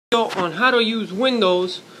On how to use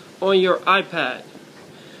Windows on your iPad.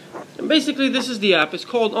 And basically this is the app. It's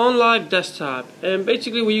called OnLive Desktop, and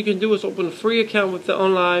basically what you can do is open a free account with the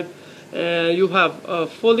OnLive and you have a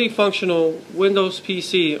fully functional Windows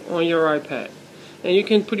PC on your iPad, and you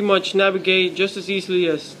can pretty much navigate just as easily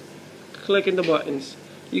as clicking the buttons.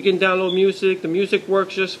 You can download music. The music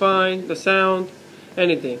works just fine, the sound,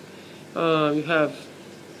 anything. You have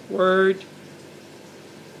Word,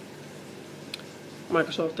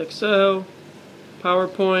 Microsoft Excel,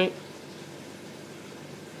 PowerPoint.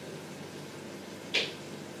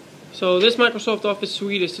 So this Microsoft Office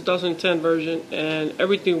Suite is 2010 version, and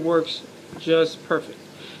everything works just perfect.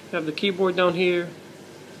 You have the keyboard down here,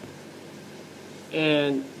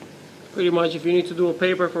 and pretty much if you need to do a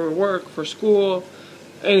paper for work, for school,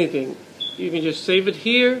 anything, you can just save it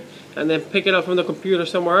here and then pick it up from the computer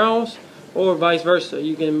somewhere else, or vice versa.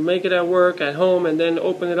 You can make it at work, at home, and then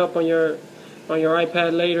open it up on your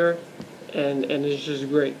iPad later, and it's just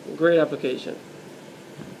great application.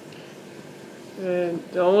 And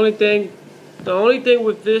the only thing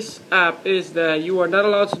with this app is that you are not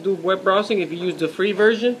allowed to do web browsing if you use the free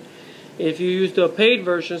version. If you use the paid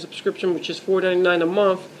version subscription, which is $4.99 a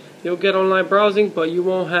month, you'll get online browsing, but you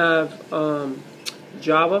won't have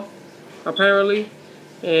Java apparently,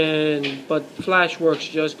 but Flash works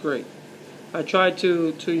just great. I tried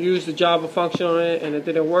to use the Java function on it and it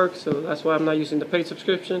didn't work, so that's why I'm not using the paid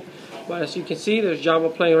subscription. But as you can see, there's Java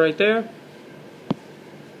playing right there.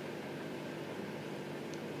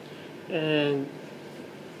 And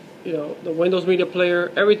you know, the Windows Media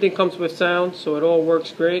Player, everything comes with sound, so it all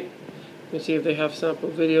works great. You can see if they have sample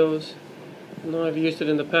videos. I know I've used it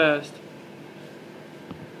in the past.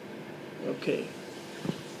 Okay.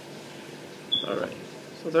 Alright.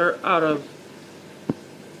 So they're out of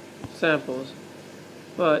samples,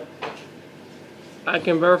 but I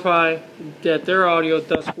can verify that their audio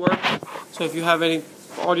does work. So if you have any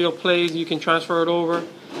audio plays, you can transfer it over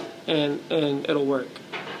and it'll work.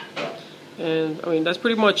 And I mean, that's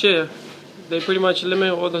pretty much it. They pretty much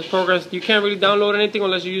limit all the programs. You can't really download anything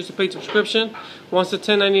unless you use the paid subscription. Once the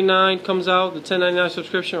 $10.99 comes out, the $10.99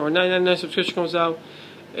 subscription or $9.99 subscription comes out,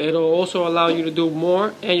 it'll also allow you to do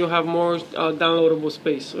more, and you'll have more downloadable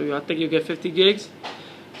space. So I think you get 50 gigs.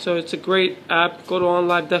 So it's a great app. Go to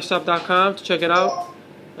onlivedesktop.com to check it out.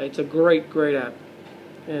 It's a great app.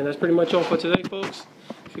 And that's pretty much all for today, folks.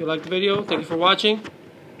 If you liked the video, thank you for watching.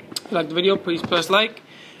 If you liked the video, please press like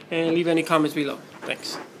and leave any comments below.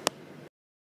 Thanks.